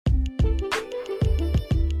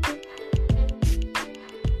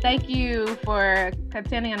Thank you for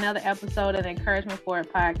attending another episode of the Encouragement for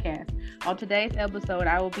It podcast. On today's episode,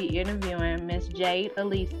 I will be interviewing Miss Jade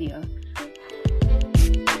Alicia.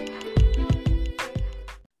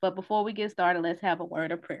 But before we get started, let's have a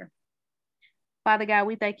word of prayer. Father God,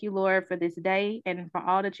 we thank you, Lord, for this day and for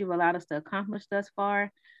all that you've allowed us to accomplish thus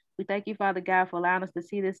far. We thank you, Father God, for allowing us to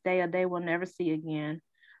see this day, a day we'll never see again.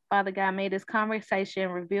 Father God, may this conversation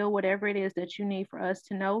reveal whatever it is that you need for us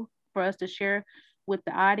to know, for us to share with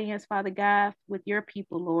the audience, Father God, with your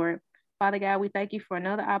people, Lord. Father God, we thank you for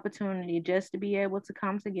another opportunity just to be able to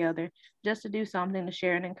come together, just to do something to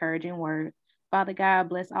share an encouraging word. Father God,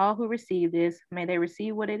 bless all who receive this. May they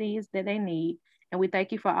receive what it is that they need. And we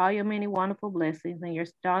thank you for all your many wonderful blessings. In your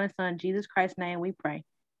darling Son, Jesus Christ's name, we pray.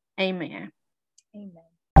 Amen. Amen.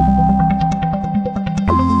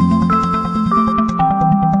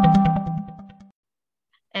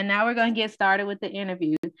 And now we're going to get started with the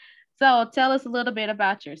interview. So tell us a little bit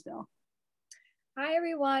about yourself. Hi,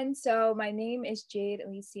 everyone. So my name is Jade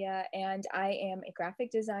Alicia, and I am a graphic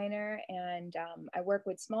designer, and I work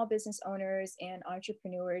with small business owners and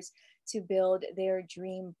entrepreneurs to build their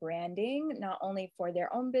dream branding, not only for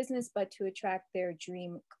their own business, but to attract their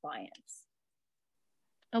dream clients.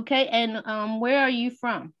 Okay, and where are you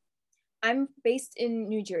from? I'm based in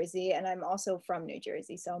New Jersey, and I'm also from New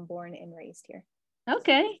Jersey, so I'm born and raised here.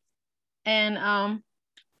 Okay, and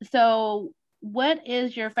so what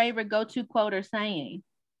is your favorite go-to quote or saying?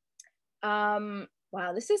 Wow,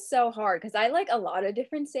 this is so hard because I like a lot of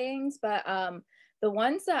different sayings, but the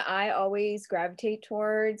ones that I always gravitate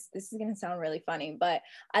towards, this is going to sound really funny, but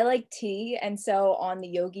I like tea. And so on the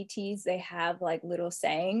yogi teas, they have like little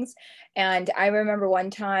sayings. And I remember one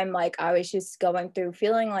time, like I was just going through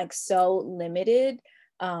feeling like so limited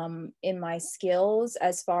in my skills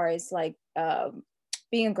as far as like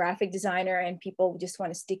being a graphic designer, and people just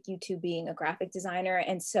want to stick you to being a graphic designer.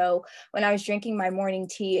 And so when I was drinking my morning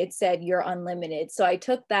tea, it said, "You're unlimited." So I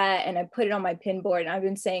took that and I put it on my pin board, and I've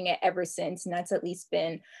been saying it ever since. And that's at least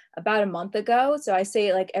been about a month ago. So I say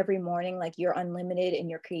it like every morning, like you're unlimited in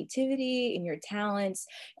your creativity, in your talents,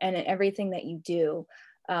 and in everything that you do,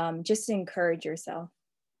 just to encourage yourself.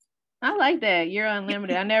 I like that. You're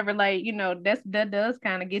unlimited. I never that does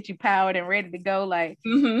kind of get you powered and ready to go. Like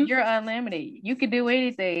you're unlimited. You can do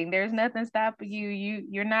anything. There's nothing stopping you.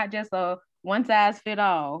 You're not just a one size fit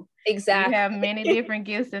all. Exactly. You have many different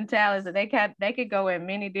gifts and talents, and they could go in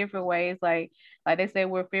many different ways. Like they say,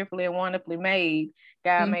 we're fearfully and wonderfully made.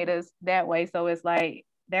 God made us that way. So it's like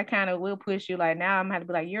that kind of will push you. Like now I'm gonna have to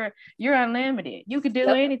be like, you're unlimited. You could do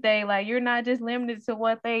anything. Like you're not just limited to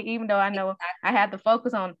one thing, even though I know I have to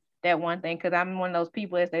focus on that one thing because I'm one of those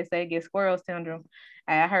people, as they say, get squirrel syndrome.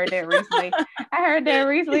 I heard that recently.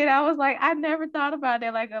 And I was like, I never thought about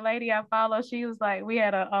that. Like a lady I follow, she was like, we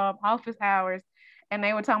had a office hours, and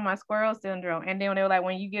they were talking about squirrel syndrome. And then they were like,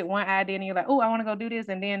 when you get one idea and you're like, oh, I want to go do this,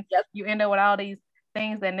 and then you end up with all these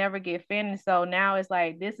things that never get finished. So now it's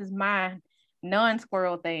like, this is my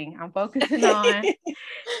non-squirrel thing. I'm focusing on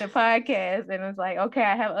the podcast, and it's like, okay,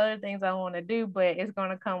 I have other things I want to do, but it's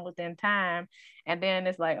going to come within time. And then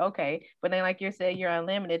it's like, okay, but then like you said, you're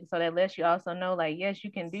unlimited, so that lets you also know, like, yes,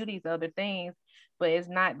 you can do these other things, but it's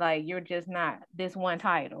not like you're just not this one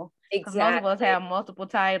title. Because most of us have multiple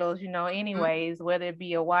titles, anyways, whether it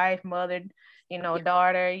be a wife, mother,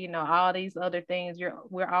 daughter, all these other things.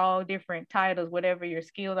 We're all different titles, whatever your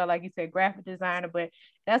skills are. Like you said, graphic designer, but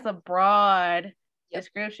that's a broad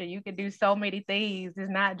description. You can do so many things. It's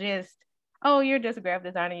not just, oh, you're just a graphic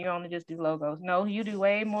designer, you only just do logos. No, you do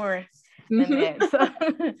way more than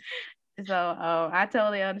that. So I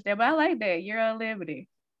totally understand. But I like that. You're unlimited.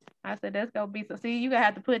 I said that's gonna be so. See, you gonna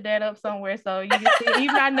have to put that up somewhere so you can see.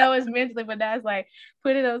 Even I know it's mentally, but that's like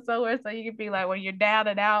put it up somewhere so you can be like when you're down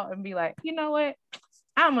and out and be like, you know what,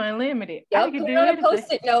 I'm unlimited. I can put it on a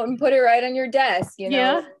Post-it note and put it right on your desk.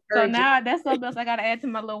 Yeah. So now that's something else I gotta add to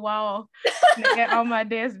my little wall on my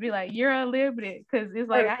desk. Be like, you're unlimited, because it's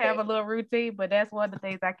like I have a little routine, but that's one of the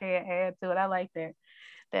things I can add to it. I like that.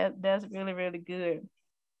 That's really, really good.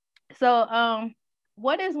 So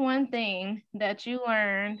what is one thing that you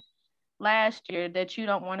learned last year that you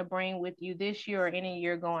don't want to bring with you this year or any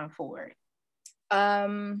year going forward?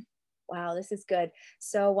 Wow, this is good.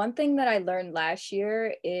 So one thing that I learned last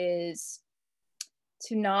year is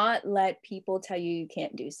to not let people tell you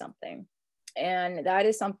can't do something. And that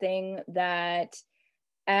is something that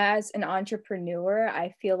as an entrepreneur,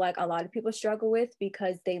 I feel like a lot of people struggle with,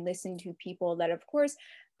 because they listen to people that, of course,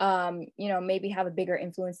 maybe have a bigger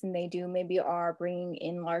influence than they do, maybe are bringing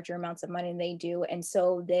in larger amounts of money than they do. And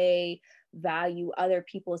so they value other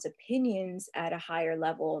people's opinions at a higher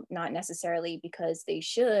level, not necessarily because they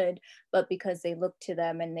should, but because they look to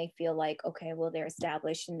them and they feel like, okay, well, they're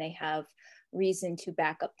established and they have reason to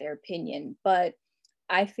back up their opinion. But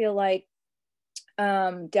I feel like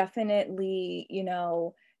definitely, you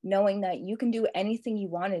know, knowing that you can do anything you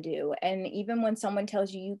want to do. And even when someone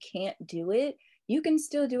tells you you can't do it, you can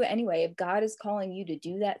still do it anyway. If God is calling you to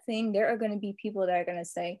do that thing, there are going to be people that are going to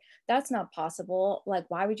say, that's not possible. Like,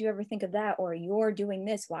 why would you ever think of that? Or you're doing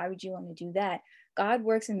this. Why would you want to do that? God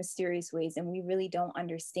works in mysterious ways, and we really don't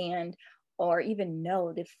understand or even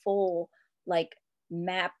know the full, like,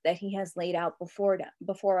 map that he has laid out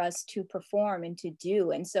before us to perform and to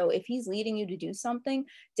do. And so if he's leading you to do something,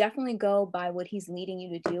 definitely go by what he's leading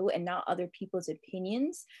you to do and not other people's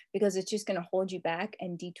opinions, because it's just going to hold you back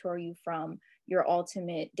and detour you from your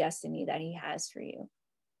ultimate destiny that he has for you.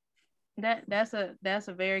 That's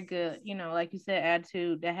a very good, you know, like you said,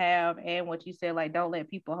 attitude to have. And what you said, like, don't let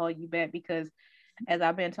people hold you back, because as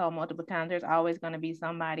I've been told multiple times, there's always going to be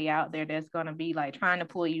somebody out there that's going to be like trying to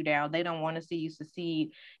pull you down. They don't want to see you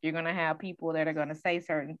succeed. You're going to have people that are going to say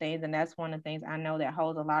certain things. And that's one of the things I know that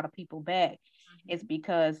holds a lot of people back. It's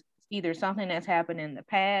because either something that's happened in the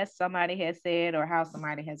past, somebody has said, or how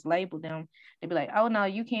somebody has labeled them. They'd be like, oh, no,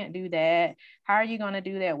 you can't do that. How are you going to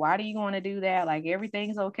do that? Why do you want to do that? Like,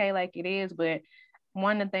 everything's okay like it is. But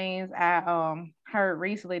one of the things I heard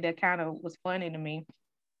recently that kind of was funny to me,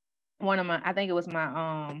 I think it was my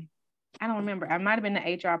I don't remember. I might have been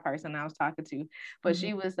the HR person I was talking to, but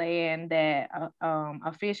she was saying that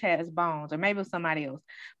a fish has bones, or maybe it was somebody else,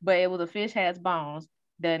 but it was a fish has bones,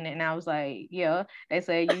 doesn't it? And I was like, yeah. They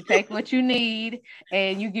say you take what you need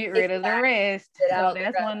and you get rid of the rest. So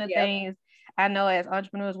that's one of the things I know as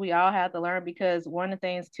entrepreneurs we all have to learn, because one of the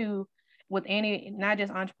things too with any, not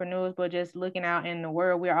just entrepreneurs, but just looking out in the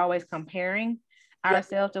world, we're always comparing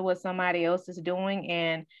ourselves to what somebody else is doing.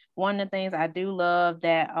 And one of the things I do love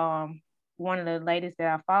that one of the ladies that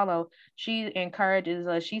I follow, she encourages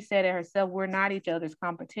us. She said it herself, we're not each other's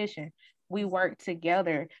competition. We work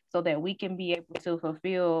together so that we can be able to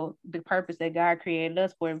fulfill the purpose that God created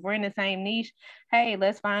us for. If we're in the same niche, hey,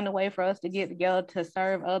 let's find a way for us to get together to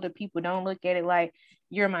serve other people. Don't look at it like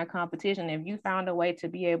you're my competition. If you found a way to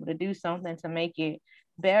be able to do something to make it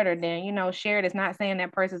better, then, you know, share it. It's not saying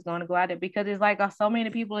that person's going to go out there, because it's like so many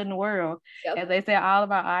people in the world. As they say, all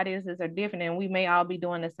of our audiences are different, and we may all be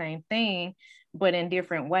doing the same thing, but in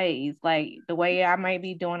different ways. Like the way I might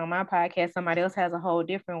be doing on my podcast, somebody else has a whole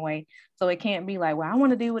different way. So it can't be like, well, I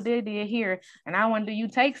want to do what they did here, and I want to do, you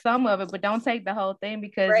take some of it, but don't take the whole thing,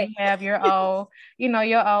 because you have your own, you know,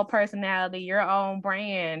 your own personality, your own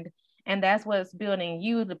brand. And that's what's building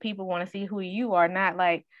you. The people want to see who you are, not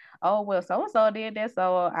like, oh, well, so and so did that,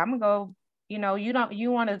 so I'm gonna go. You know,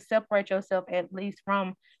 you want to separate yourself at least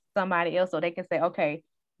from somebody else, so they can say, okay,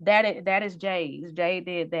 that is Jay's. Jay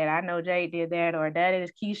did that. I know Jay did that, or that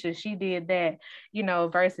is Keisha. She did that. You know,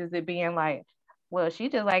 versus it being like, well, she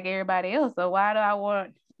just like everybody else. So why do I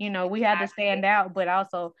want? You know, we have to stand out, but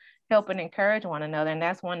also help and encourage one another. And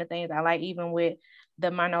that's one of the things I like, even with the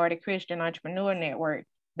Minority Christian Entrepreneur Network.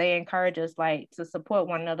 They encourage us like to support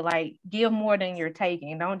one another, like give more than you're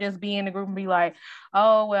taking. Don't just be in the group and be like,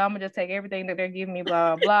 oh, well, I'm gonna just take everything that they're giving me,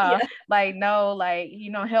 blah, blah. Like, no, like, you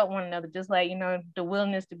know, help one another. Just like, you know, the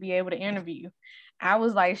willingness to be able to interview. I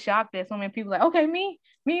was like shocked that so many people like, okay, me.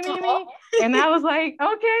 And I was like,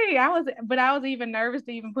 okay, but I was even nervous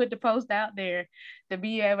to even put the post out there to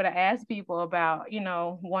be able to ask people about, you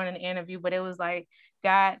know, wanting to interview. But it was like,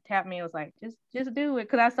 God tapped me and was like, just do it.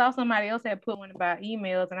 Cause I saw somebody else had put one about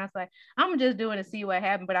emails, and I was like, I'm gonna just do it and see what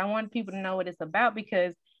happens. But I want people to know what it's about,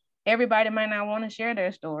 because everybody might not want to share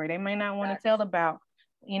their story. They may not want to tell about,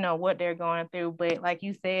 you know, what they're going through. But like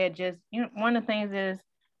you said, just, you know, one of the things is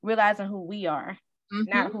realizing who we are,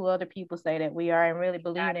 not who other people say that we are, and really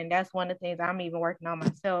believing. And that's one of the things I'm even working on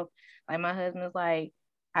myself. Like my husband's like,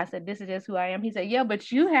 I said, this is just who I am. He said, yeah, but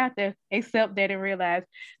you have to accept that and realize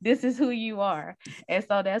this is who you are. And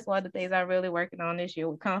so that's one of the things I'm really working on this year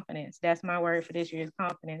with confidence. That's my word for this year, is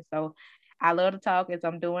confidence. So I love to talk, as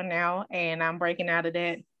I'm doing now, and I'm breaking out of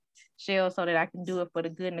that shell so that I can do it for the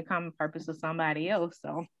good and the common purpose of somebody else.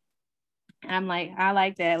 So I'm like, I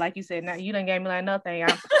like that. Like you said, now you done gave me like nothing.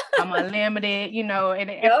 I'm unlimited, you know. And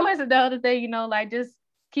of course, the other thing, you know, like just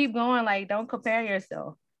keep going. Like, don't compare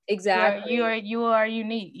yourself. Exactly. You are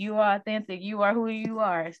unique. You are authentic. You are who you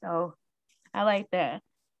are. So I like that.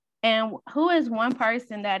 And who is one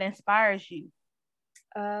person that inspires you?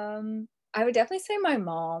 I would definitely say my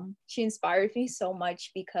mom. She inspired me so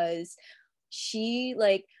much, because she,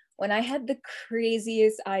 like, when I had the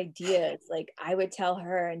craziest ideas, like I would tell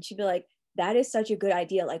her and she'd be like, that is such a good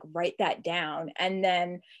idea. Like, write that down. And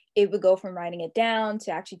then it would go from writing it down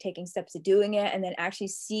to actually taking steps to doing it, and then actually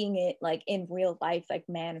seeing it like in real life, like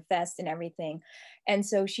manifest and everything. And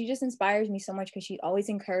so she just inspires me so much because she always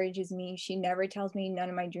encourages me. She never tells me none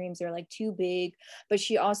of my dreams are like too big, but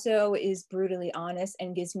she also is brutally honest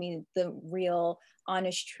and gives me the real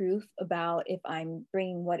honest truth about if I'm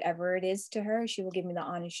bringing whatever it is to her. She will give me the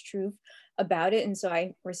honest truth about it. And so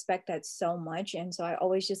I respect that so much. And so I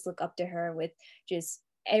always just look up to her with just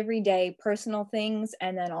everyday personal things,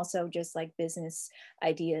 and then also just like business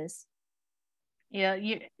ideas. Yeah,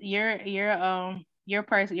 your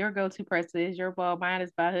person, your go-to person is your ball. Mine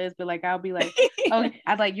is my husband. Like I'll be like, oh,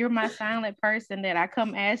 I like you're my silent person that I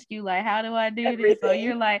come ask you like, how do I do this? So Everything.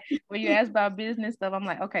 you're like, when you ask about business stuff, I'm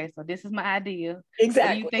like, okay, so this is my idea.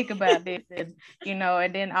 What do you Exactly. think about this? And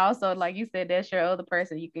and then also like you said, that's your other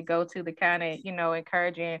person you could go to the kind of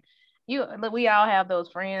encouraging you. We all have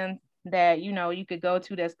those friends that you could go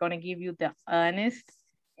to that's going to give you the honest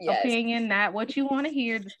Yes, opinion, not what you want to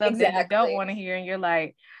hear, the stuff that you don't exactly. want to hear, and you're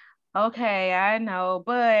like, okay, I know,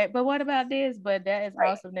 but what about this? But that is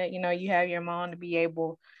Right. awesome that you have your mom to be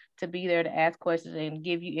able to be there to ask questions and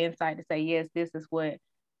give you insight to say, yes, this is what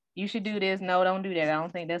you should do. This, no, don't do that. I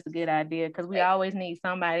don't think that's a good idea because we Right. always need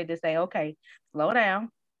somebody to say, okay, slow down,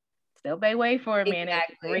 step back, wait for a minute,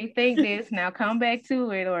 Exactly. rethink this, now come back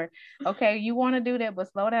to it, or okay, you want to do that,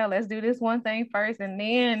 but slow down. Let's do this one thing first, and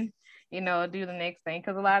then do the next thing.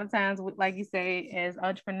 Because a lot of times, like you say, as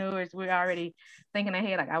entrepreneurs, we're already thinking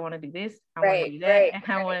ahead. Like I want to do this, I want to Right. do that, Right. and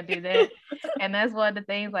I want to do that. And that's one of the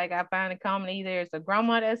things like I find in common. Either it's a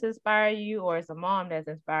grandma that's inspiring you, or it's a mom that's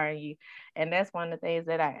inspiring you. And that's one of the things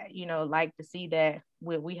that I like to see, that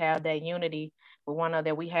we have that unity with one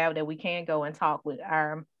another. We have that we can go and talk with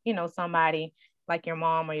our somebody like your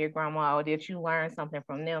mom or your grandma, or that you learn something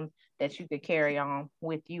from them that you could carry on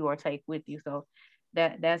with you or take with you. So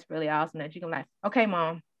that's really awesome that you can like, okay,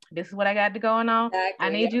 mom, this is what I got to going on. I Exactly.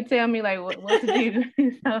 need you to tell me like what to do.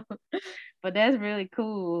 So, but that's really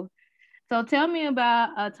cool. So tell me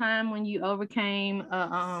about a time when you overcame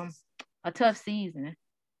a tough season.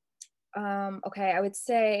 Okay, I would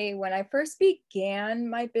say when I first began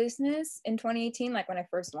my business in 2018, like when I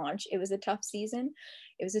first launched, it was a tough season.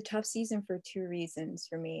 It was a tough season for two reasons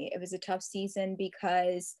for me. It was a tough season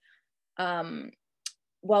because um,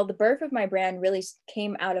 well, the birth of my brand really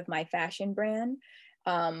came out of my fashion brand.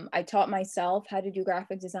 I taught myself how to do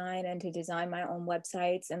graphic design and to design my own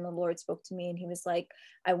websites. And the Lord spoke to me and he was like,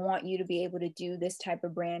 I want you to be able to do this type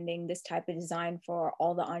of branding, this type of design for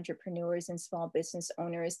all the entrepreneurs and small business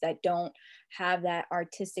owners that don't have that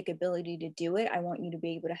artistic ability to do it. I want you to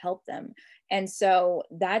be able to help them. And so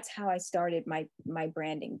that's how I started my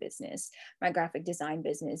branding business, my graphic design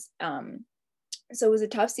business. So it was a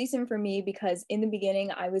tough season for me because in the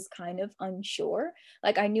beginning I was kind of unsure.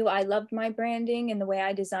 Like I knew I loved my branding and the way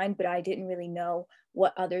I designed, but I didn't really know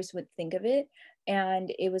what others would think of it.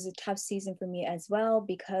 And it was a tough season for me as well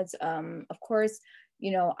because of course,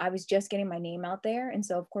 I was just getting my name out there. And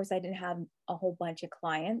so of course I didn't have a whole bunch of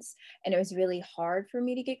clients and it was really hard for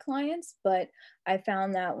me to get clients. But I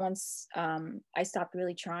found that once I stopped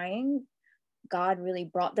really trying, God really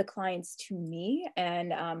brought the clients to me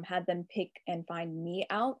and had them pick and find me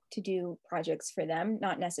out to do projects for them,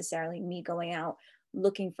 not necessarily me going out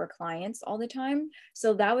looking for clients all the time.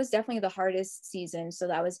 So that was definitely the hardest season. So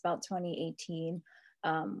that was about 2018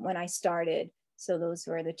 when I started. So those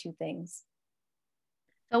were the two things.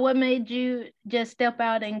 So what made you just step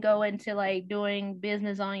out and go into like doing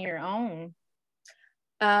business on your own?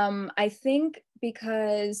 I think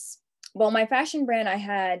because, well, my fashion brand,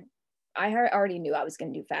 already knew I was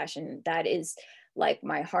going to do fashion. That is like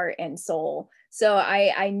my heart and soul. So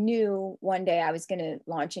I knew one day I was going to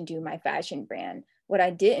launch and do my fashion brand. What I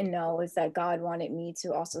didn't know is that God wanted me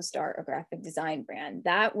to also start a graphic design brand.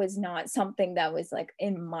 That was not something that was like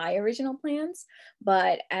in my original plans.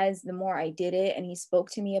 But as the more I did it and he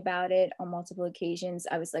spoke to me about it on multiple occasions,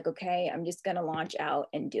 I was like, okay, I'm just going to launch out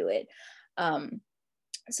and do it. Um,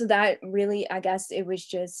 so that really, I guess it was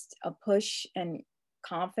just a push and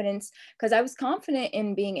confidence because I was confident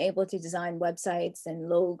in being able to design websites and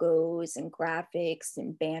logos and graphics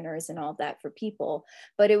and banners and all that for people.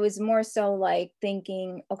 But it was more so like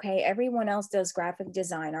thinking, okay, everyone else does graphic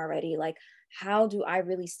design already. Like, how do I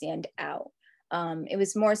really stand out? It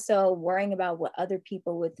was more so worrying about what other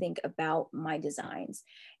people would think about my designs.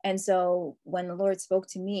 And so when the Lord spoke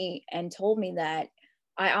to me and told me that,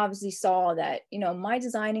 I obviously saw that, my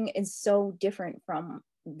designing is so different from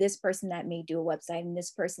this person that may do a website and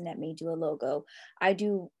this person that may do a logo. I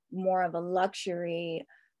do more of a luxury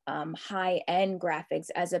high-end graphics,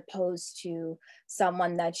 as opposed to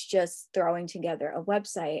someone that's just throwing together a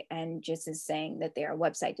website and just is saying that they're a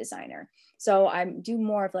website designer. So I do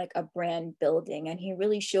more of like a brand building, and he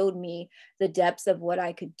really showed me the depths of what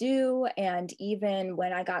I could do. And even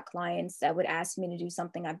when I got clients that would ask me to do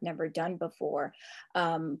something I've never done before,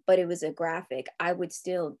 but it was a graphic, I would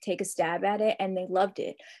still take a stab at it and they loved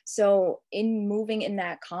it. So in moving in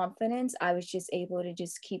that confidence, I was just able to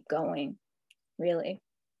just keep going, really.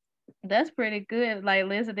 That's pretty good. Like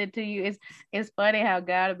listening to you, it's funny how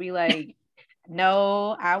God will be like,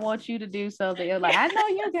 no, I want you to do something. You're like, I know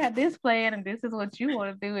you got this plan and this is what you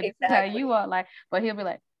want to do and this is how you Exactly. want. Like, but he'll be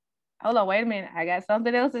like, hold on, wait a minute, I got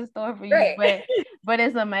something else in store for you. Right. But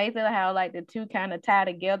it's amazing how like the two kind of tie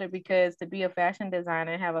together, because to be a fashion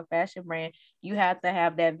designer and have a fashion brand, you have to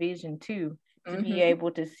have that vision too, to be Hmm.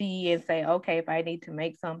 able to see and say, okay, if I need to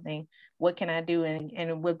make something, what can I do?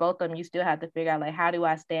 And with both of them, you still have to figure out like, how do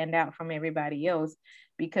I stand out from everybody else?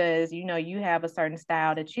 Because you know you have a certain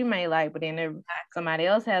style that you may like, but then somebody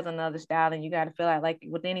else has another style, and you got to feel like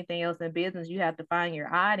with anything else in business, you have to find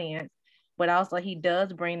your audience, but also he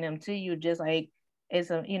does bring them to you, just like it's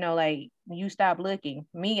a, you know, like you stop looking.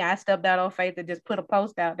 Me, I stepped out on faith and just put a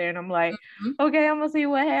post out there, and I'm like, Hmm. okay, I'm gonna see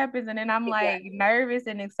what happens. And then I'm like Exactly. nervous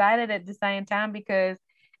and excited at the same time, because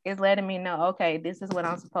it's letting me know, okay, this is what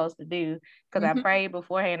I'm supposed to do. Because I Hmm. prayed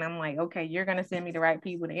beforehand. I'm like, okay, you're gonna send me the right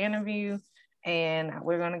people to interview, and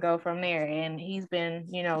we're gonna go from there. And he's been,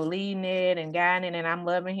 you know, leading it and guiding it, and I'm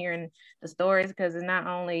loving hearing the stories, because it's not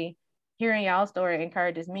only hearing y'all story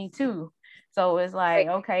encourages me too. So it's like,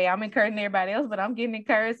 Right. okay, I'm encouraging everybody else, but I'm getting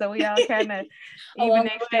encouraged. So we all kind of even Along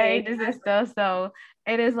the way. exchanges and stuff. So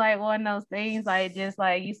it is like one of those things, like just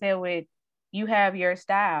like you said, with you have your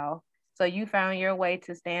style. So you found your way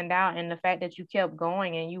to stand out. And the fact that you kept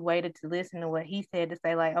going and you waited to listen to what he said to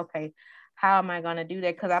say, like, okay, how am I gonna do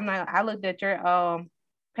that? Because I looked at your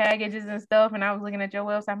packages and stuff, and I was looking at your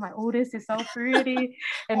website. I'm like, oh, this is so pretty.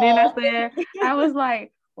 And then Oh, I was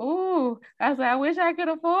like, ooh, I said, I wish I could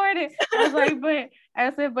afford it. I was like, but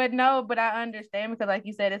I said, but no, but I understand, because like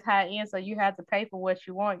you said, it's high end, so you have to pay for what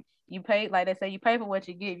you want. You pay, like they say, you pay for what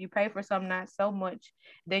you get. If you pay for something not so much,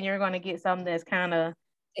 then you're gonna get something that's kind of,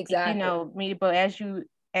 you exactly. know, me. But as you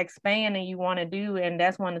expand and you want to do, and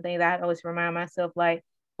that's one of the things I always remind myself, like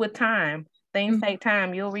with time, things Mhm. take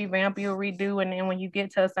time. You'll revamp, you'll redo, and then when you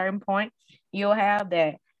get to a certain point, you'll have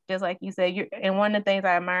that. Just like you said, and one of the things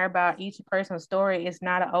I admire about each person's story is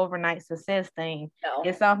not an overnight success thing. No.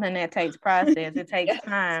 It's something that takes process. It takes Yes.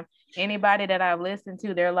 time. Anybody that I've listened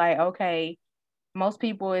to, they're like, okay, most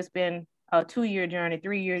people it's been a 2 year journey,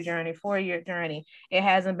 3 year journey, 4 year journey. It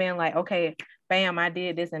hasn't been like, okay, bam, I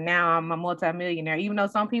did this and now I'm a multimillionaire. Even though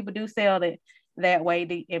some people do sell it that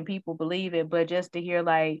way and people believe it, but just to hear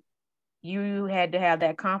like you had to have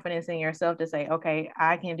that confidence in yourself to say, okay,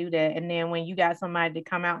 I can do that. And then when you got somebody to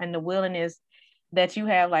come out and the willingness that you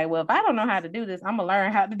have, like, well, if I don't know how to do this, I'm gonna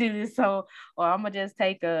learn how to do this. So, or I'm gonna just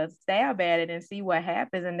take a stab at it and see what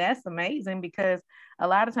happens. And that's amazing, because a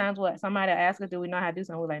lot of times what somebody asks us, do we know how to do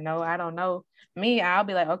something? We're like, no, I don't know. Me, I'll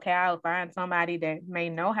be like, okay, I'll find somebody that may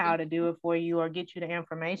know how to do it for you or get you the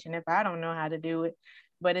information if I don't know how to do it.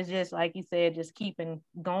 But it's just like you said, just keeping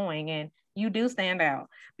going, and you do stand out,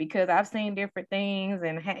 because I've seen different things,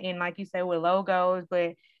 and like you said, with logos,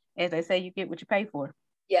 but as they say, you get what you pay for.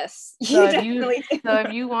 Yes, So you definitely do.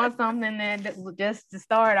 if you want something that just to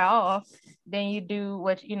start off, then you do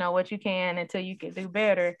what you can until you can do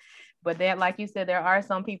better. But then, like you said, there are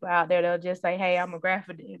some people out there, they'll just say, "Hey, I'm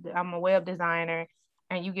a web designer,"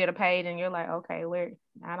 and you get a page, and you're like, "Okay, where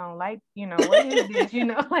I don't like, what is this?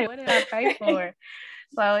 Like what did I pay for?"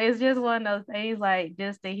 So it's just one of those things, like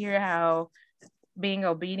just to hear how being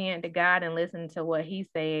obedient to God and listening to what He's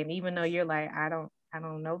saying, even though you're like, I don't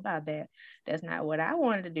know about that. That's not what I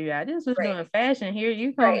wanted to do. I just was Right, doing fashion. Here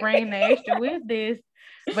you come right. bring the extra with this.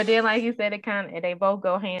 But then, like you said, they both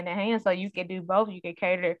go hand in hand. So you can do both. You can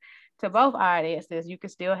cater to both audiences. You can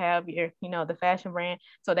still have the fashion brand.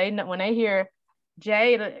 So they know when they hear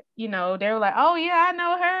Jade, they were like, oh yeah, I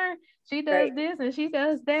know her. She does Right. this and she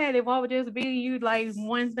does that. It won't just be you like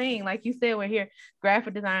one thing. Like you said, we're here,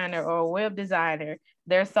 graphic designer or web designer.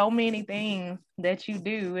 There's so many things that you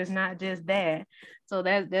do. It's not just that. So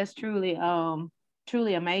that's truly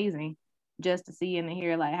amazing, just to see and to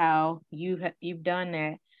hear like how you've done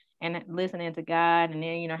that, and listening to God, and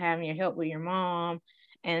then having your help with your mom,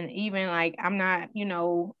 and even like I'm not,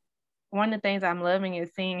 one of the things I'm loving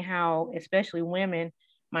is seeing how, especially women,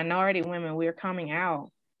 minority women, we're coming out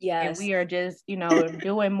and Yes. we are just,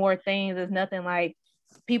 doing more things. It's nothing like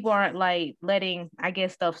people aren't like letting, I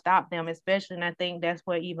guess, stuff stop them, especially. And I think that's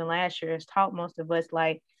what even last year has taught most of us,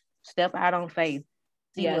 like, step out on faith,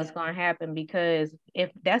 see Yes. what's going to happen. Because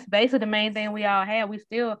if that's basically the main thing we all have, we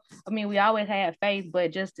still, I mean, we always had faith,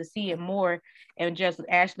 but just to see it more and just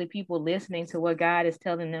actually people listening to what God is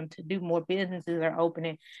telling them to do, more businesses are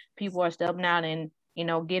opening, people are stepping out and, you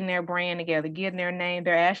know, getting their brand together, getting their name.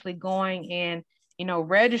 They're actually going and, you know,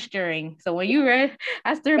 registering. So when you read,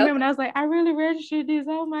 I still remember, and I was like, I really registered this.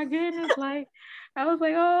 Oh my goodness. Like, I was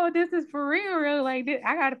like, oh, this is for real, real. Like, this,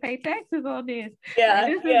 I got to pay taxes on this. Yeah.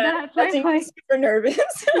 Like, this is not That's like, super nervous.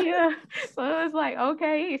 yeah. So it's like,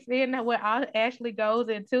 okay, seeing that what actually goes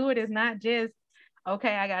into it is not just,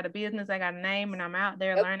 okay, I got a business, I got a name, and I'm out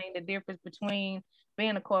there learning the difference between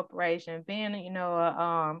being a corporation, being, you know,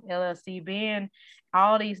 a LLC, being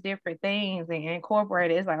all these different things and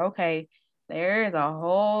incorporated. It's like, okay, there is a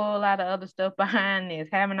whole lot of other stuff behind this,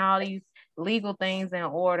 having all these legal things in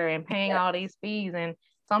order and paying all these fees. And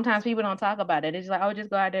sometimes people don't talk about it. It's like, oh, just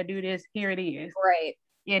go out there, do this, here it is. Right.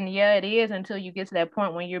 And yeah, it is, until you get to that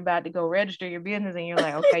point when you're about to go register your business and you're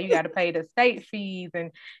like, okay, you got to pay the state fees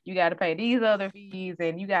and you got to pay these other fees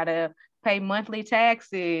and you got to pay monthly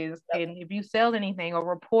taxes. And if you sell anything, or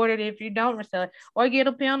report it if you don't sell it, or get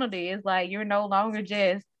a penalty. It's like, you're no longer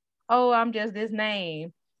just, oh, I'm just this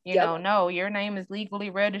name. You know, no, your name is legally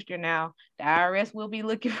registered now. The IRS will be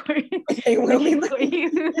looking for you. They will be looking for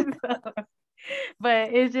you. So,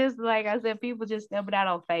 but it's just like I said, people just stepping out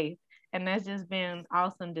on faith. And that's just been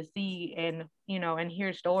awesome to see and, you know, and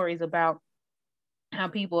hear stories about how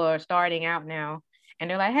people are starting out now. And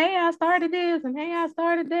they're like, hey, I started this, and hey, I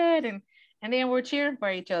started that. And then we're cheering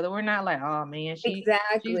for each other. We're not like, oh man, she's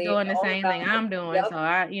doing the same thing I'm doing. So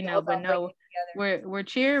I, you know, but no, we're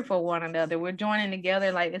cheering for one another. We're joining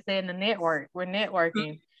together, like they said, in the network. We're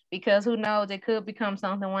networking because who knows, it could become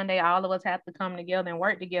something one day. All of us have to come together and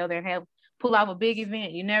work together and have pull off a big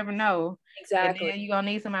event. You never know. Exactly. And then you're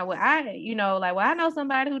gonna need somebody. Well, I know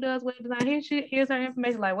somebody who does web design. Here's her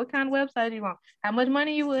information. Like, what kind of website you want? How much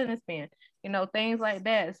money you willing to spend? You know, things like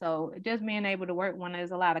that. So just being able to work when there's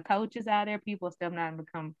a lot of coaches out there, people stepping out and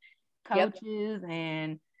become coaches,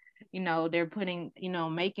 and you know, they're putting, you know,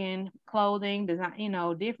 making clothing, design, you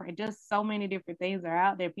know, different, just so many different things are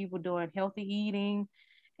out there. People doing healthy eating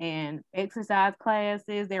and exercise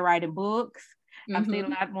classes. They're writing books. I've seen a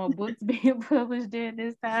lot more books being published during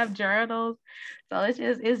this time, journals. So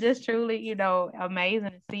it's just truly, you know,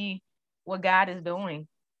 amazing to see what God is doing,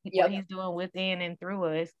 what He's doing within and through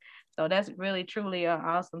us. So that's really truly an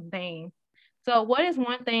awesome thing. So what is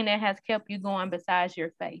one thing that has kept you going besides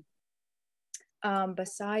your faith?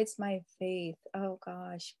 Besides my faith, oh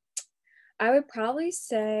gosh, I would probably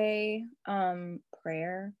say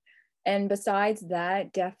prayer. And besides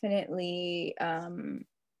that, definitely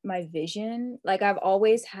my vision. Like, I've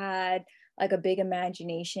always had like a big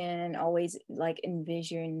imagination, always like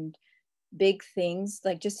envisioned big things,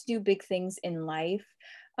 like just do big things in life.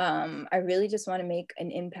 I really just want to make an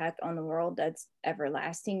impact on the world that's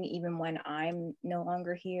everlasting, even when I'm no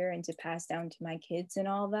longer here, and to pass down to my kids and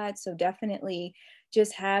all that. So definitely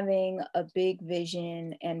just having a big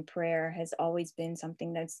vision and prayer has always been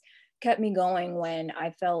something that's kept me going when I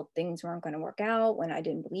felt things weren't going to work out, when I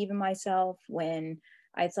didn't believe in myself, when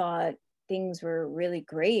I thought things were really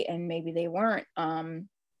great and maybe they weren't.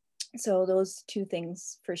 So those two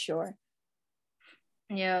things for sure.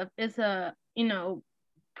 Yeah, it's you know,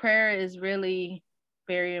 prayer is really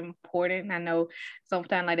very important. I know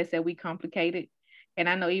sometimes, like I said, we complicate it. And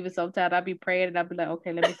I know even sometimes I'll be praying and I'll be like,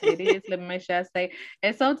 okay, let me say this, let me make sure I say.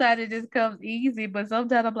 And sometimes it just comes easy, but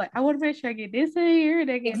sometimes I'm like, I want to make sure I get this in here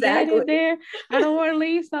and I get that in there. I don't want to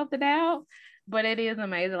leave something out. But it is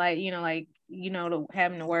amazing,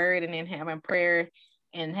 having the word and then having prayer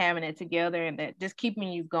and having it together, and that just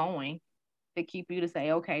keeping you going, to keep you to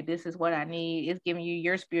say, okay, this is what I need. It's giving you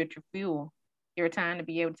your spiritual fuel, your time to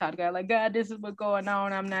be able to talk to God, like, God, this is what's going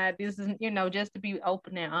on. I'm not, this is, just to be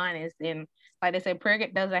open and honest. And like they say, prayer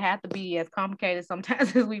doesn't have to be as complicated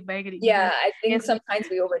sometimes as we make it. Yeah, I think sometimes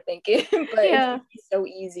we overthink it, but it's so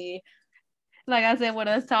easy. Like I said, with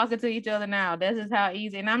us talking to each other now, this is how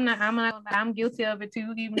easy. And I'm guilty of it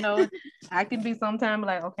too, even though I can be sometimes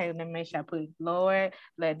like, okay, let me make sure I put Lord,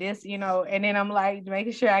 let this, and then I'm like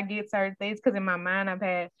making sure I get certain things, because in my mind I've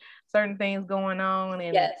had certain things going on,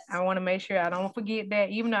 and I want to make sure I don't forget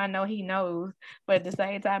that, even though I know He knows. But at the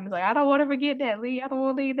same time, it's like, I don't want to forget that, Lee. I don't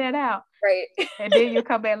want to leave that out. Right. And then you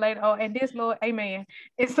come back later, oh, and this, Lord, amen.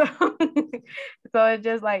 And so, so it's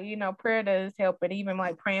just like, prayer does help, and even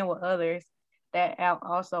like praying with others. that out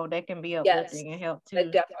also, that can be Yes, uplifting and help it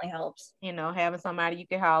too. definitely helps. You know, having somebody you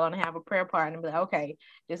can call on and have a prayer partner and be like, okay,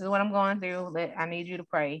 this is what I'm going through. I need you to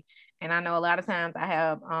pray. And I know a lot of times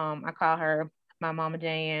I call her my mama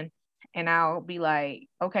Jan, and I'll be like,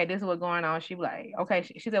 okay, this is what's going on. She be like, okay.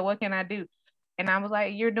 She said, what can I do? And I was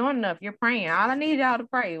like, you're doing enough. You're praying. All I need y'all to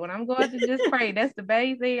pray. When I'm going to just pray. That's the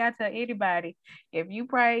basic thing I tell anybody. If you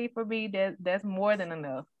pray for me, that's more than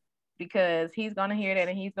enough, because he's gonna hear that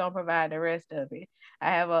and he's gonna provide the rest of it. I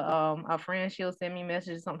have a friend, she'll send me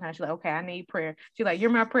messages sometimes. She's like, okay, I need prayer. She's like, you're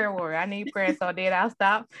my prayer warrior. I need prayer. So then I'll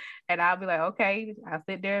stop and I'll be like, okay, I'll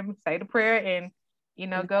sit there and say the prayer and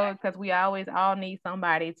go, because we always all need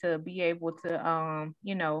somebody to be able to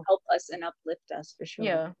Help us and uplift us for sure.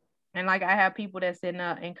 yeah. And like I have people that send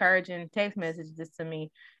encouraging text messages to me,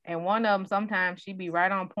 and one of them sometimes she be right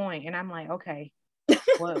on point, and I'm like, okay,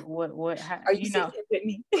 what how, Are you saying it with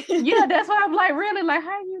me? yeah, that's why I'm like, really, like,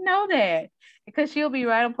 how you know that? Because she'll be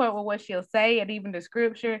right on point with what she'll say and even the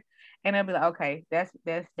scripture, and I'll be like, okay,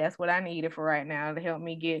 that's what I needed for right now to help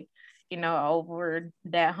me get, over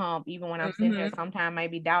that hump. Even when I'm sitting there, sometimes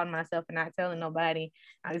maybe doubting myself and not telling nobody.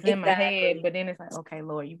 It's in my head, but then it's like, okay,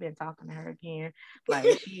 Lord, you've been talking to her again,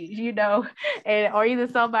 like she, and or either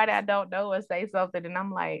somebody I don't know will say something, and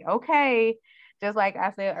I'm like, okay. Just like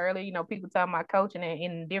I said earlier, people talking about coaching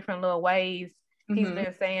in different little ways. He's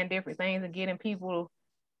been saying different things and getting people.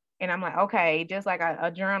 And I'm like, okay, just like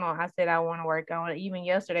a journal, I said I want to work on it. Even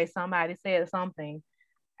yesterday, somebody said something.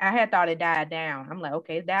 I had thought it died down. I'm like,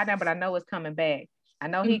 okay, it's died down, but I know it's coming back. I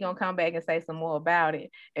know he's going to come back and say some more about it.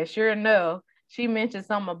 And sure enough, she mentioned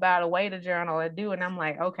something about a way to journal and do. And I'm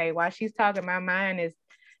like, okay, while she's talking, my mind is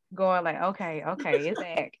going like, okay,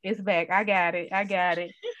 it's back. I got it.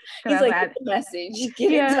 He's like, get the message.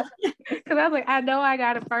 Yeah, because I was like, I know I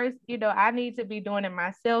got it first. I need to be doing it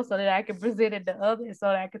myself so that I can present it to others, so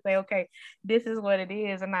that I can say, okay, this is what it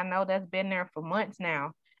is. And I know that's been there for months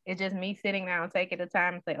now. It's just me sitting down, taking the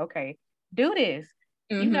time and say, okay, do this.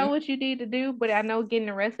 You know what you need to do, but I know getting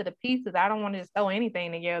the rest of the pieces, I don't want to just throw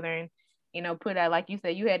anything together and put out, like you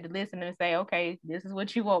said, you had to listen and say, okay, this is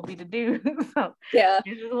what you want me to do. So yeah,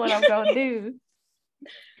 this is what I'm gonna do.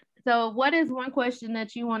 So what is one question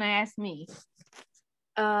that you want to ask me?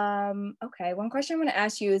 Okay, one question I'm going to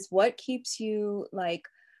ask you is, what keeps you like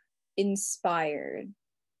inspired?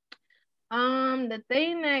 The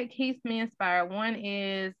thing that keeps me inspired, one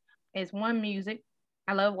is one, music.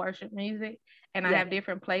 I love worship music, and I have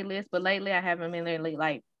different playlists, but lately I haven't been literally,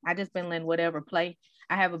 like, I just been letting whatever play.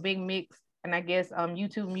 I have a big mix, and I guess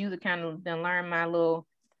YouTube music kind of done learn my little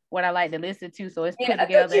what I like to listen to, so it's put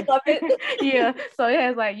together. You love it? Yeah, so it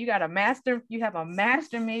has like, you have a master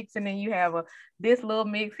mix, and then you have this little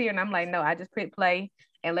mix here, and I'm like, no, I just hit play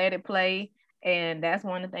and let it play. And that's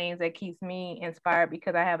one of the things that keeps me inspired,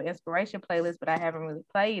 because I have an inspiration playlist, but I haven't really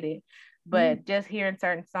played it. But just hearing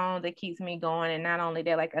certain songs, it keeps me going. And not only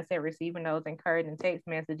that, like I said, receiving those encouraging text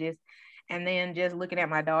messages, and then just looking at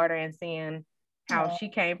my daughter and seeing how she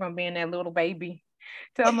came from being that little baby.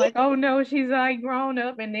 So I'm like, oh no, she's like grown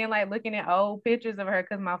up. And then like looking at old pictures of her,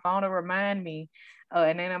 because my phone will remind me.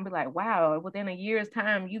 And then I'll be like, wow, within a year's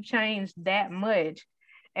time, you've changed that much.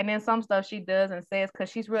 And then some stuff she does and says, because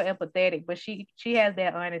she's real empathetic, but she has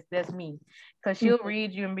that honest, that's me. Because she'll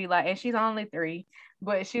read you and be like, and she's only 3,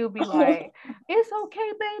 but she'll be like, it's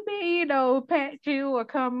okay, baby, pat you or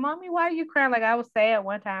come, mommy, why are you crying? Like, I was sad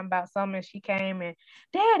one time about something, and she came and,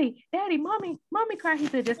 daddy, mommy crying. He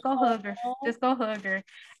said, just go hug her.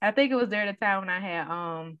 I think it was there the time when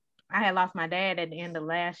I had lost my dad at the end of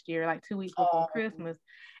last year, like 2 weeks before Christmas.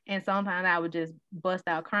 And sometimes I would just bust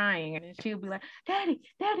out crying, and then she would be like, daddy,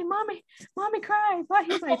 mommy cries. Why?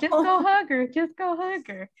 He's like, just go hug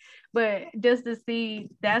her. But just to see,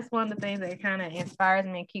 that's one of the things that kind of inspires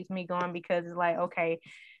me and keeps me going, because it's like, okay,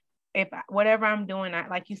 if whatever I'm doing,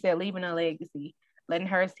 like you said, leaving a legacy, letting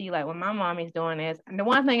her see like when my mommy's doing this. And the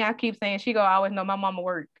one thing I keep saying, she go always know my mama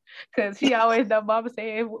work, because she always know mama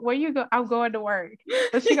saying, where you go? I'm going to work.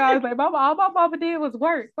 But she always like, mama, all my mama did was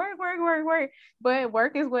work. But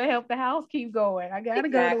work is what helped the house keep going. I gotta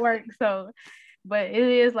go to work. So, but it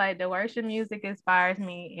is like the worship music inspires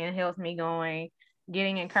me and helps me going,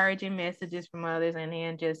 getting encouraging messages from others, and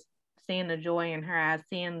then just seeing the joy in her eyes,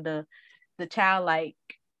 seeing the childlike,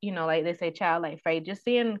 like they say, childlike faith, just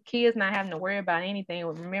seeing kids not having to worry about anything,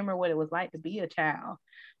 remember what it was like to be a child.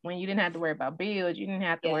 when you didn't have to worry about bills, you didn't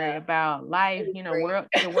have to worry Yeah. about life, It was you know,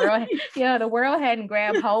 great. the world hadn't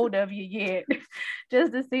grabbed hold of you yet.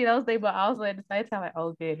 Just to see those things, but also at the same time, like,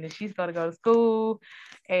 oh goodness, she's gonna go to school,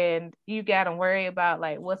 and you gotta worry about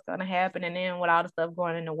like what's gonna happen, and then with all the stuff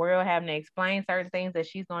going in the world, having to explain certain things that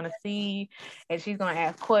she's gonna see, and she's gonna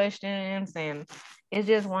ask questions, and it's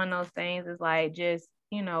just one of those things. It's like just,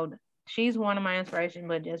 you know, she's one of my inspirations,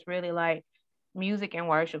 but just really like music and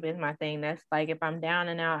worship is my thing. That's like if I'm down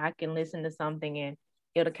and out, I can listen to something and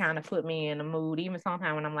it'll kind of put me in a mood. Even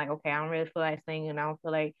sometimes when I'm like, okay, I don't really feel like singing, I don't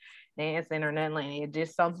feel like dancing or nothing like that. It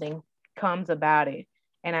just something comes about it.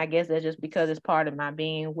 And I guess that's just because it's part of my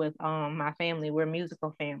being with my family. We're a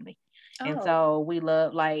musical family. And Oh, so we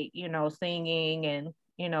love like, you know, singing and,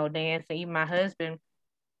 you know, dancing. Even my husband,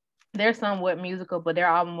 they're somewhat musical, but they're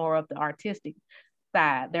all more of the artistic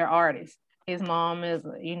side. They're artists. His mom is,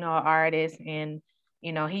 you know, an artist, and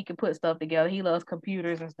you know he can put stuff together. He loves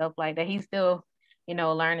computers and stuff like that. He's still, you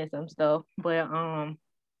know, learning some stuff, but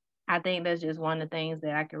I think that's just one of the things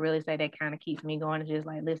that I could really say that kind of keeps me going. Is just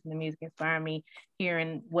like listening to music, inspire me,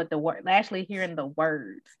 hearing what the word, actually hearing the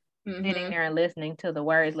words, sitting there and listening to the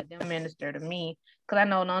words, let them minister to me. Because I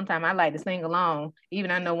know one time I like to sing along. Even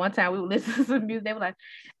I know one time we would listen to some music, they were like,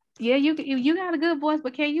 yeah, you got a good voice,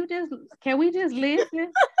 but can we just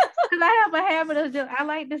listen? Because I have a habit of just I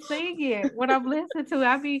like to sing it when I'm listening to it.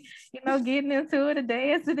 I be, you know, getting into it and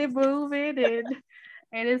dancing and moving,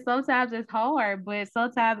 and it's sometimes it's hard, but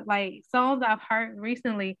sometimes like songs I've heard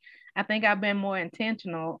recently, I think I've been more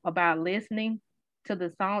intentional about listening to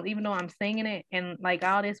the song, even though I'm singing it. And like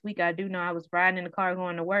all this week I do know I was riding in the car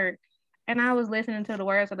going to work, and I was listening to the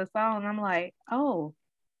words of the song, and I'm like, oh,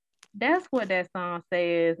 that's what that song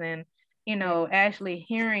says. And you yeah. know, actually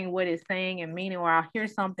hearing what it's saying and meaning, or I'll hear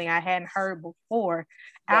something I hadn't heard before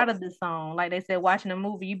out Yep. of the song. Like they said, watching a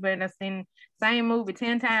movie, you better have seen same movie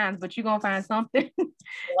 10 times, but you're gonna find something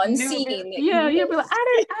One new. scene that Yeah, you you'll be like, missed.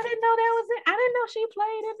 I didn't know that was it. I didn't know she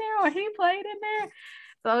played in there or he played in there.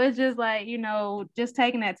 So it's just like, you know, just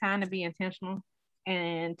taking that time to be intentional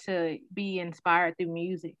and to be inspired through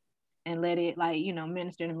music and let it like, you know,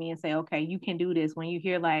 minister to me and say, okay, you can do this. When you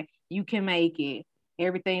hear like you can make it,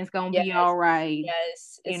 everything's gonna Yes, be all right.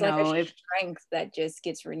 yes. You It's like a know, if strength that just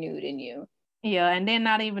gets renewed in you. yeah, and then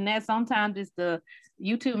not even that. Sometimes it's the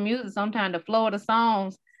YouTube music. Sometimes the flow of the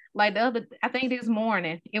songs. Like the other, I think this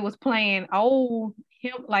morning it was playing old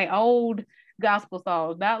him like old gospel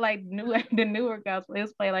songs, not like new the newer gospel. It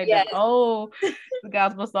was playing like the Yes, old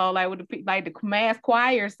gospel song, like with like the mass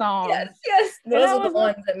choir yes, songs. yes. And Those are the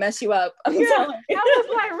ones that mess you up. I'm yeah, telling you. I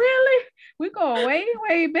was like, really? We go way,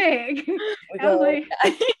 way back. We I was go, like,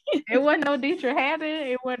 it wasn't no Dietrich Haddon.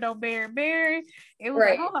 It wasn't no Barry Barry. It was like,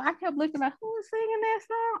 right. hold on. I kept looking like, who was singing that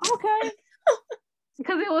song? Okay.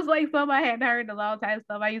 Because it was like something I hadn't heard in a long time,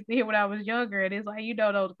 stuff I used to hear when I was younger. And it's like, you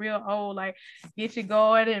know, those real old, like, get you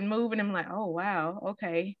going and moving. I'm like, oh, wow.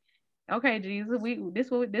 Okay. Okay, Jesus,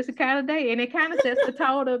 this is kind of day. And it kind of sets the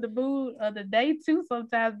tone of the mood of the day, too,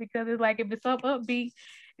 sometimes, because it's like, if it's up upbeat,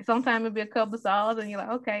 sometimes it'll be a couple songs, and you're like,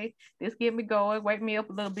 okay, this get me going, wake me up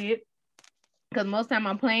a little bit. Because most time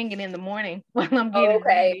I'm playing it in the morning while I'm Oh, getting okay.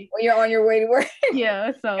 ready. When you're on your way to work,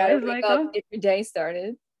 Yeah, so gotta it's wake like, up, oh, get your day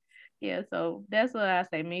started. yeah. So that's what I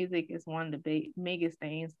say. Music is one of the biggest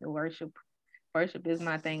things. The worship is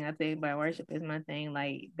my thing. I tell you about worship is my thing.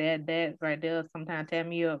 Like that right there. Sometimes tear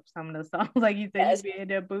me up. Some of the songs, like you said, you Yes. be in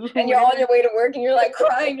there boo And you're hooing. on your way to work and you're like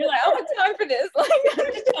crying. You're like, I don't have time for this. Like,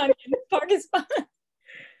 I'm just trying to get in the parking spot.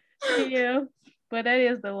 Yeah, but that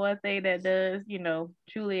is the one thing that does, you know,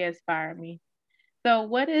 truly inspire me. So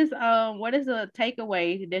what is a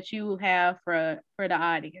takeaway that you have for the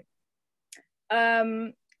audience?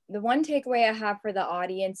 Um, the one takeaway I have for the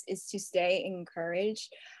audience is to stay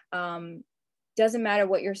encouraged. Um, doesn't matter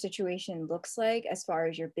what your situation looks like as far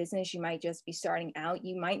as your business. You might just be starting out.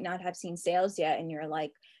 You might not have seen sales yet and you're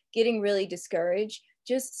like getting really discouraged.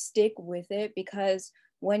 Just stick with it, because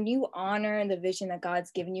when you honor the vision that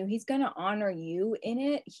God's given you, He's going to honor you in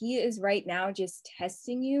it. He is right now just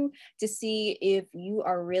testing you to see if you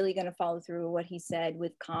are really going to follow through with what He said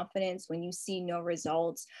with confidence. When you see no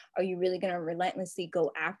results, are you really going to relentlessly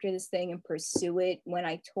go after this thing and pursue it when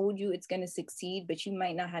I told you it's going to succeed, but you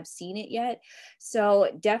might not have seen it yet? So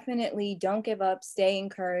definitely don't give up, stay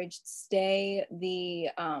encouraged, stay the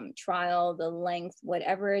trial, the length,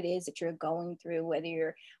 whatever it is that you're going through, whether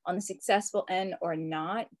you're on the successful end or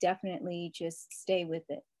not, definitely just stay with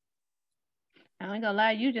it. I ain't gonna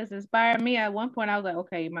lie, you just inspired me. At one point, I was like,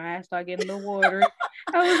 okay, my eyes start getting a little watery.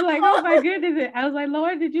 I was like, oh my goodness. I was like,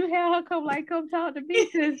 Lord, did you have her come talk to me?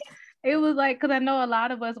 Because it was like, because I know a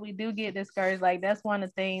lot of us, we do get discouraged. Like, that's one of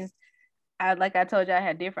the things like I told you, I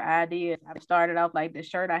had different ideas. I started off like the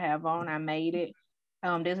shirt I have on, I made it.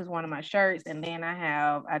 This is one of my shirts, and then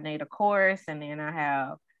I made a course, and then I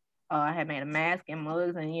had made a mask and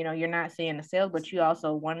mugs, and you're not seeing the sales, but you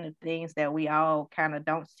also, one of the things that we all kind of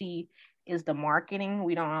don't see is the marketing.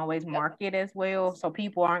 We don't always market as well, so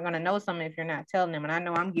people aren't going to know something if you're not telling them. And I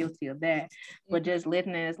know I'm guilty of that, but just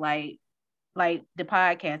listening is like the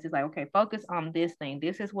podcast is like, okay, focus on this thing.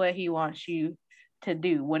 This is what he wants you to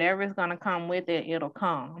do. Whatever is going to come with it, it'll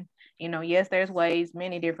come. Yes, there's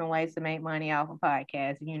many different ways to make money off of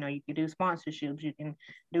podcasts. You can do sponsorships, you can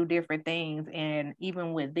do different things. And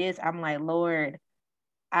even with this, I'm like, Lord,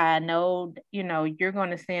 I know, you're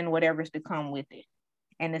going to send whatever's to come with it,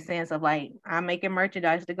 in the sense of like, I'm making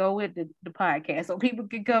merchandise to go with the podcast so people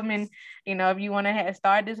can come in, if you want to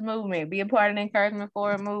start this movement, be a part of the encouragement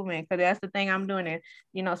for a movement, because that's the thing I'm doing it,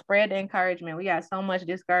 spread the encouragement. We got so much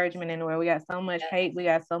discouragement in the world, we got so much hate, we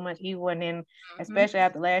got so much evil, and then especially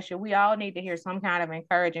after last year, we all need to hear some kind of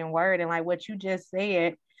encouraging word. And like what you just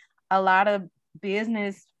said, a lot of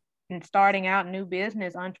business and starting out new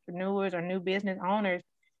business entrepreneurs or new business owners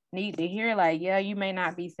need to hear, like, yeah, you may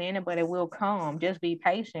not be seeing it, but it will come. Just be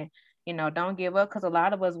patient. Don't give up, because a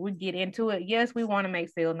lot of us, we get into it. Yes, we want to make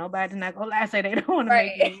sales. Nobody's not gonna lie, say they don't want to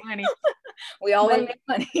make any money. We all want to make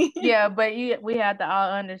money. Yeah, but we have to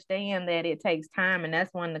all understand that it takes time, and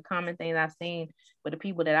that's one of the common things I've seen with the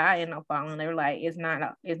people that I end up following. They're like, it's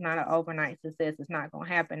not an overnight success. It's not gonna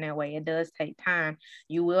happen that way. It does take time.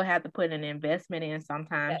 You will have to put an investment in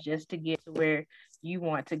sometimes just to get to where you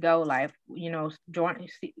want to go. Like, enrolling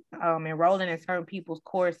in certain people's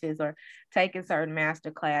courses or taking certain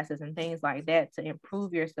master classes and things like that to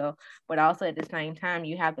improve yourself. But also at the same time,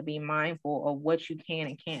 you have to be mindful of what you can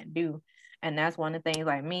and can't do. And that's one of the things,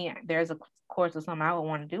 like me, there's a course or something I would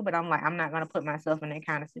want to do, but I'm like, I'm not going to put myself in that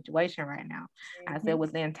kind of situation right now. I said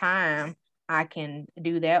within time, I can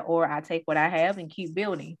do that, or I take what I have and keep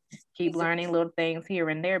building, keep learning little things here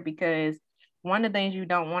and there, because one of the things, you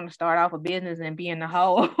don't want to start off a business and be in the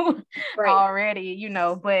hole already,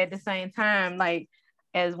 but at the same time, like,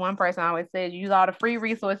 as one person always says, use all the free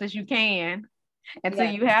resources you can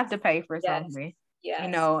until you have to pay for something,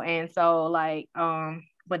 and so like,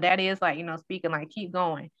 but that is like, speaking, like, keep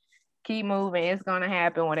going, keep moving. It's going to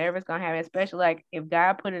happen, whatever's going to happen, especially like if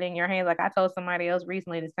God put it in your hands. Like I told somebody else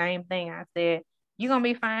recently the same thing. I said, you're going to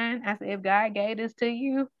be fine. I said, if God gave this to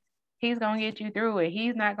you, he's going to get you through it.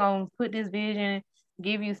 He's not going to put this vision,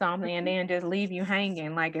 give you something, and then just leave you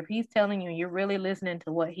hanging. Like if he's telling you, you're really listening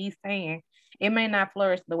to what he's saying. It may not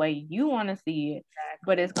flourish the way you want to see it,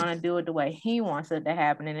 but it's going to do it the way he wants it to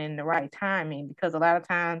happen and in the right timing. Because a lot of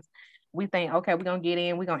times we think, okay, we're going to get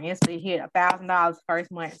in, we're going to instantly hit $1,000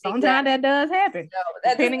 first month. Sometimes that does happen. No,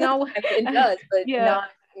 depending on what it does, but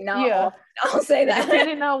not all. I'll say that.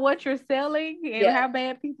 Depending on what you're selling and how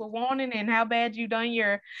bad people want it and how bad you done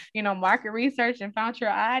your, market research and found your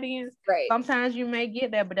audience. Right. Sometimes you may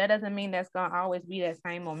get that, but that doesn't mean that's going to always be that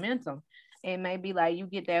same momentum. It may be like you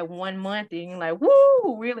get that 1 month and you're like,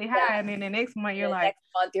 woo, really high. And then the next month you're like,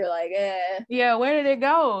 yeah, where did it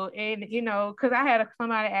go? And, because I had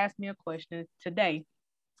somebody ask me a question today,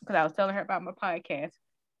 because I was telling her about my podcast.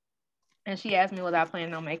 And she asked me, was I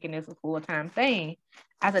planning on making this a full-time thing?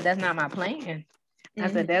 I said, that's not my plan.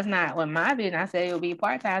 I said, that's not what my vision. I said, it will be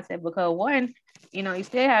part-time. I said, because one, you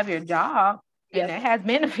still have your job. And that has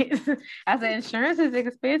benefits. I said, insurance is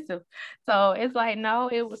expensive. So it's like, no,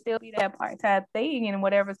 it will still be that part-time thing. And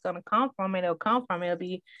whatever's going to come from it, it'll come from it. It'll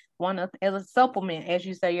be as a supplement, as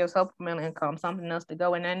you say, your supplemental income, something else to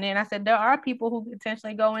go in. And then I said, there are people who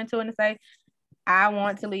potentially go into it and say, I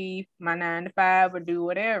want to leave my 9 to 5 or do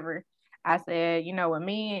whatever. I said, with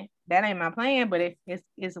me, that ain't my plan, but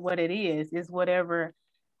it's what it is. It's whatever,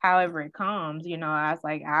 however it comes. I was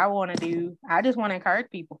like, I just want to encourage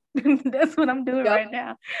people. That's what I'm doing right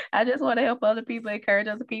now. I just want to help other people, encourage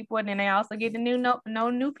other people, and then they also get to know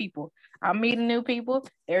new people. I'm meeting new people.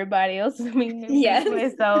 Everybody else is meeting new people.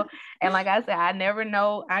 And so, and like I said, I never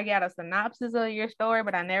know. I got a synopsis of your story,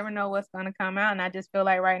 but I never know what's going to come out. And I just feel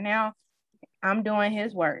like right now, I'm doing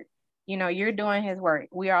his work. You're doing his work.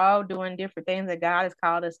 We are all doing different things that God has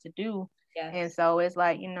called us to do. And so it's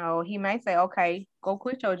like, he may say, okay, go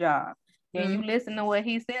quit your job. Then you listen to what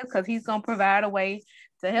he says, because he's going to provide a way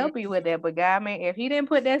to help you with that. But God, if he didn't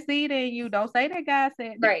put that seed in you, don't say that God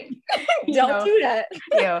said. Right. Don't do that.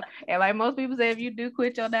 And like most people say, if you do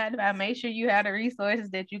quit your 9 to 5, make sure you have the resources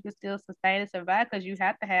that you can still sustain and survive, because you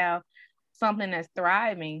have to have something that's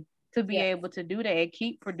thriving to be able to do that and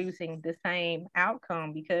keep producing the same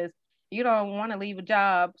outcome, because you don't want to leave a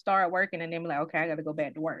job, start working, and then be like, okay, I got to go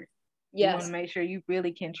back to work. You want Yes. to make sure you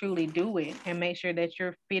really can truly do it and make sure that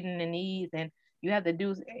you're fitting the needs. And you have to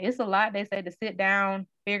do, it's a lot, they say, to sit down,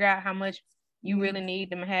 figure out how much you Mhm. really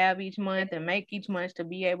need to have each month and make each month to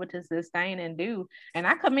be able to sustain and do. And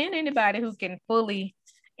I commend anybody who can fully,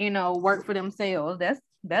 work for themselves.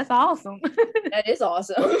 That's awesome. That is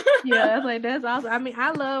awesome. Yeah, it's like that's awesome. I mean,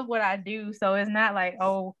 I love what I do, so it's not like,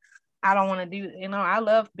 oh, I don't want to do. I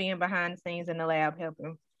love being behind the scenes in the lab,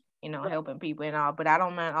 helping, helping people and all. But I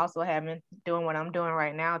don't mind also having doing what I'm doing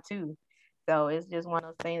right now too. So it's just one of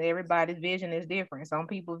those things. Everybody's vision is different. Some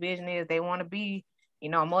people's vision is they want to be, a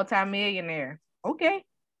multimillionaire. Okay,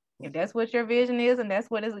 if that's what your vision is and that's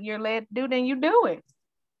what you're led to do, then you do it.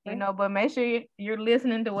 Right. But make sure you're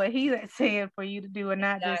listening to what he said for you to do, and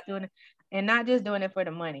not just Exactly. doing it, and not just doing it for the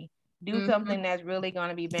money. Do Mhm. something that's really going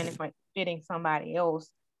to be benefiting somebody else.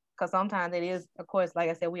 Because sometimes it is, of course, like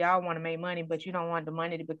I said, we all want to make money, but you don't want the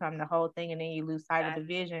money to become the whole thing, and then you lose sight of the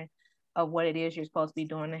vision of what it is you're supposed to be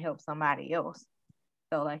doing to help somebody else.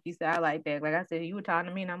 So, like you said, I like that. Like I said, you were talking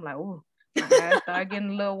to me, and I'm like, ooh, my eyes started getting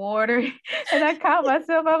a little watery, and I caught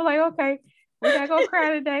myself. I was like, okay, we're not gonna cry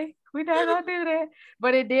today. We're not gonna do that.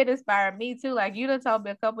 But it did inspire me too. Like you done told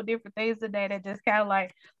me a couple different things today that just kind of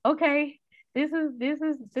like, okay, this is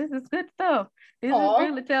good stuff. This is Aw,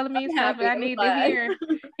 really telling me I'm stuff that happy. I I'm need to glad.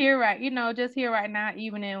 hear right, just hear right now,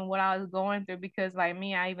 even in what I was going through. Because like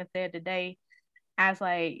me, I even said today, I was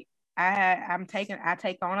like, I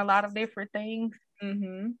take on a lot of different things,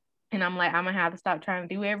 Mhm. and I'm like, I'm gonna have to stop trying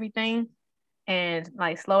to do everything and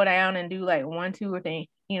like slow down and do like one, two or thing,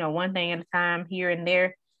 one thing at a time here and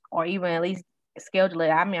there, or even at least schedule it.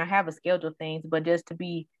 I mean, I have a schedule things, but just to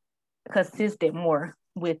be consistent more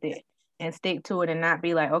with it and stick to it and not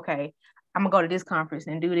be like, okay, I'm gonna go to this conference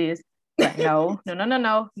and do this. Like, no, no, no, no,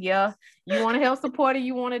 no. Yeah, you want to help support it,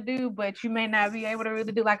 you want to do, but you may not be able to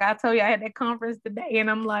really do. Like I told you, I had that conference today, and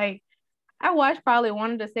I'm like, I watched probably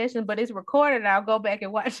one of the sessions, but it's recorded. I'll go back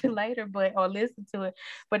and watch it later, or listen to it.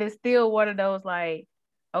 But it's still one of those like,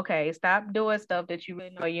 okay, stop doing stuff that you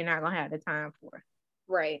really know you're not gonna have the time for.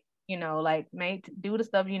 Right. Like do the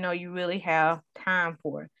stuff you really have time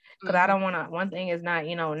for. Because I Mhm. don't want to. One thing is not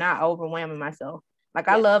not overwhelming myself. Like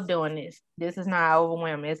I Yeah. love doing this. This is not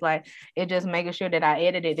overwhelming. It's like it just making sure that I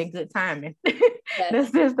edit it in good timing. Yes.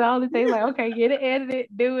 That's just the only thing. Like, okay, get it edited,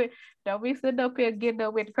 do it. Don't be sitting up here getting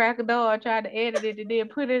up with the crack of dawn trying to edit it and then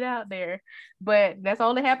put it out there. But that's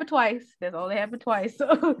only happened twice. That's only happened twice.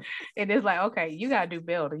 So it is like, okay, you gotta do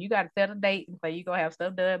better. You gotta set a date and say you're gonna have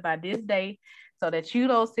stuff done by this day so that you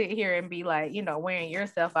don't sit here and be like, wearing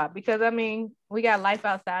yourself out. Because I mean, we got life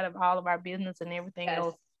outside of all of our business and everything Yes.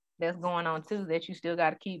 else that's going on too that you still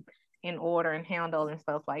gotta keep in order and handle and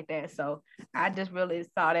stuff like that. So I just really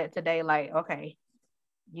saw that today, like, okay,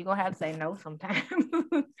 you're gonna have to say no sometimes. You're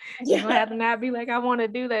gonna Yeah. have to not be like, I want to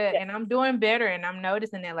do that. Yeah. And I'm doing better and I'm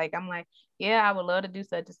noticing that. Like, I'm like, yeah, I would love to do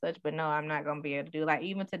such and such, but no, I'm not gonna be able to do. Like,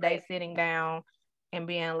 even today, Right. sitting down and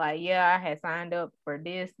being like, yeah, I had signed up for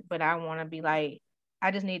this, but I want to be like,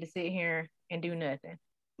 I just need to sit here and do nothing.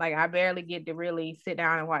 Like, I barely get to really sit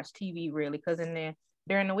down and watch TV really, because in there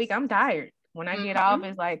during the week I'm tired. When I get off, Mhm.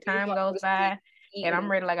 it's like You just time want to goes go to sleep, by eat, and and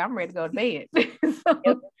I'm ready to go to bed. so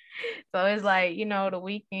yep. so it's like, the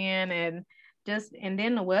weekend and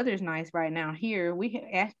then the weather's nice right now here.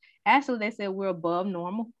 Actually they said we're above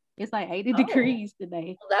normal. It's like 80 Oh, degrees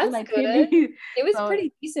today. well, It's that's like 10 good. degrees. It was So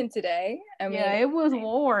pretty decent today. I yeah, mean, it was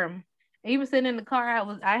warm. Even sitting in the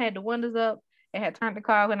car, I had the windows up. I had turned the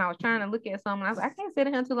car when I was trying to look at something. I was like, I can't sit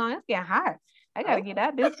in here too long. It's getting hot. I gotta oh, get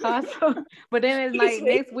out this car. So, but then it's excuse like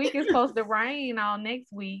me. next week it's supposed to rain all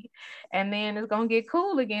next week, and then it's gonna get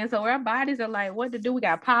cool again. So our bodies are like, what to do? We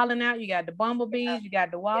got pollen out. You got the Yeah. bumblebees. You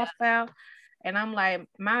got the Yeah. wasp out, and I'm like,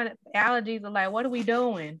 my allergies are like, what are we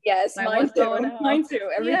doing? Yes, Like, mine what's too. going on? Mine too.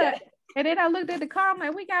 Every day. Yeah. And then I looked at the car. I'm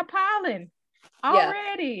like, we got pollen Yeah.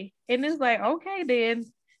 already. And it's like, okay then.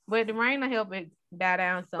 But the rain will help it die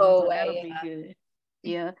down some, Go so that'll away. be good.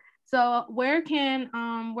 Yeah. So where can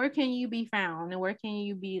you be found and where can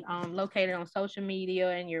you be located on social media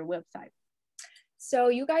and your website? So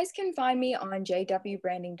you guys can find me on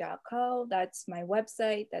jwbranding.co. That's my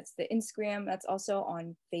website. That's the Instagram. That's also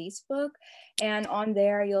on Facebook. And on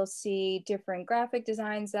there, you'll see different graphic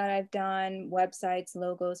designs that I've done, websites,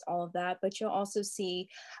 logos, all of that. But you'll also see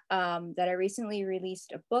that I recently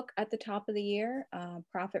released a book at the top of the year,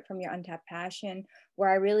 Profit from Your Untapped Passion,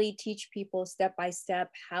 where I really teach people step by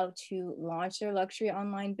step how to launch their luxury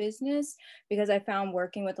online business. Because I found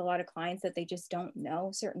working with a lot of clients that they just don't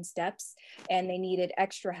know certain steps and they need needed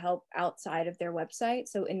extra help outside of their website.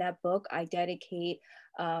 So in that book, I dedicate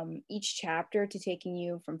each chapter to taking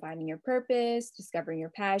you from finding your purpose, discovering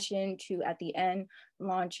your passion, to at the end,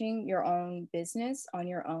 launching your own business on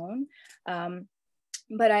your own.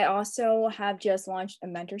 But I also have just launched a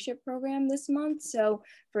mentorship program this month. So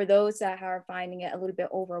for those that are finding it a little bit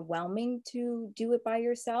overwhelming to do it by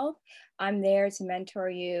yourself, I'm there to mentor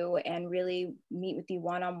you and really meet with you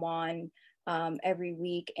one-on-one every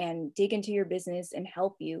week and dig into your business and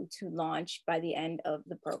help you to launch by the end of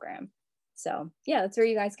the program. So yeah, that's where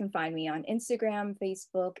you guys can find me, on Instagram,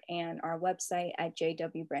 Facebook, and our website at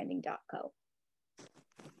jwbranding.co.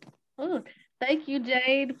 Thank you,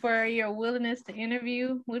 Jade, for your willingness to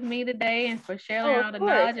interview with me today and for sharing all the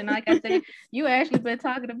knowledge. And like I said, you actually been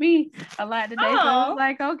talking to me a lot today. So it was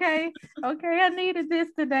like, okay, I needed this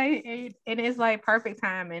today. And it's like perfect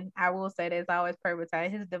timing. I will say there's always perfect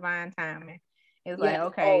timing. His divine timing. It's like,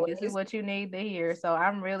 okay, always. This is what you need to hear. So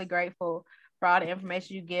I'm really grateful for all the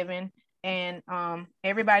information you've given. And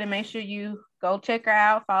everybody, make sure you go check her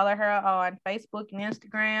out, follow her on Facebook and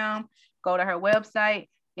Instagram, go to her website.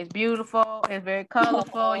 It's beautiful. It's very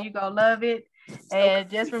colorful. You go love it. And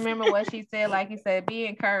just remember what she said. Like you said, be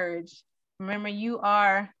encouraged. Remember, you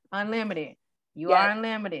are unlimited. You are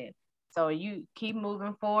unlimited. So you keep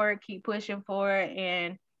moving forward, keep pushing forward,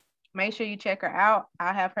 and make sure you check her out.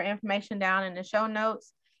 I'll have her information down in the show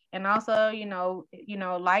notes. And also, you know,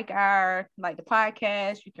 like the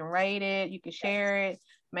podcast, you can rate it, you can share it.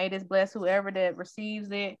 May this bless whoever that receives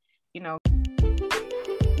it. You know,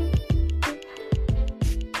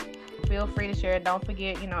 feel free to share it. Don't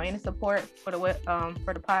forget, any support for the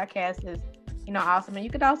podcast is, awesome. And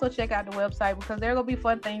you could also check out the website because there will be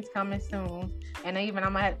fun things coming soon. And even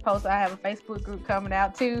I'm gonna have to post. I have a Facebook group coming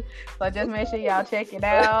out too, so just make sure y'all check it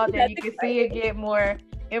out. Then you can see it, get more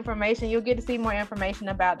information. You'll get to see more information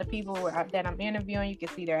about the people that I'm interviewing. You can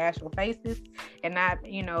see their actual faces and not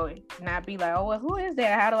be like, oh, well, who is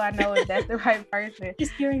that? How do I know if that's the right person?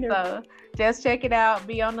 Just hearing their voice. Just check it out.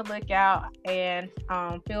 Be on the lookout, and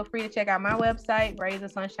feel free to check out my website,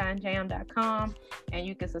 RaiseTheSunshineJam.com, and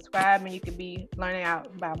you can subscribe and you can be learning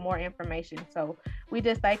out about more information. So we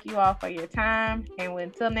just thank you all for your time, and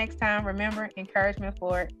until next time, remember, encouragement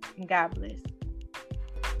for it, and God bless.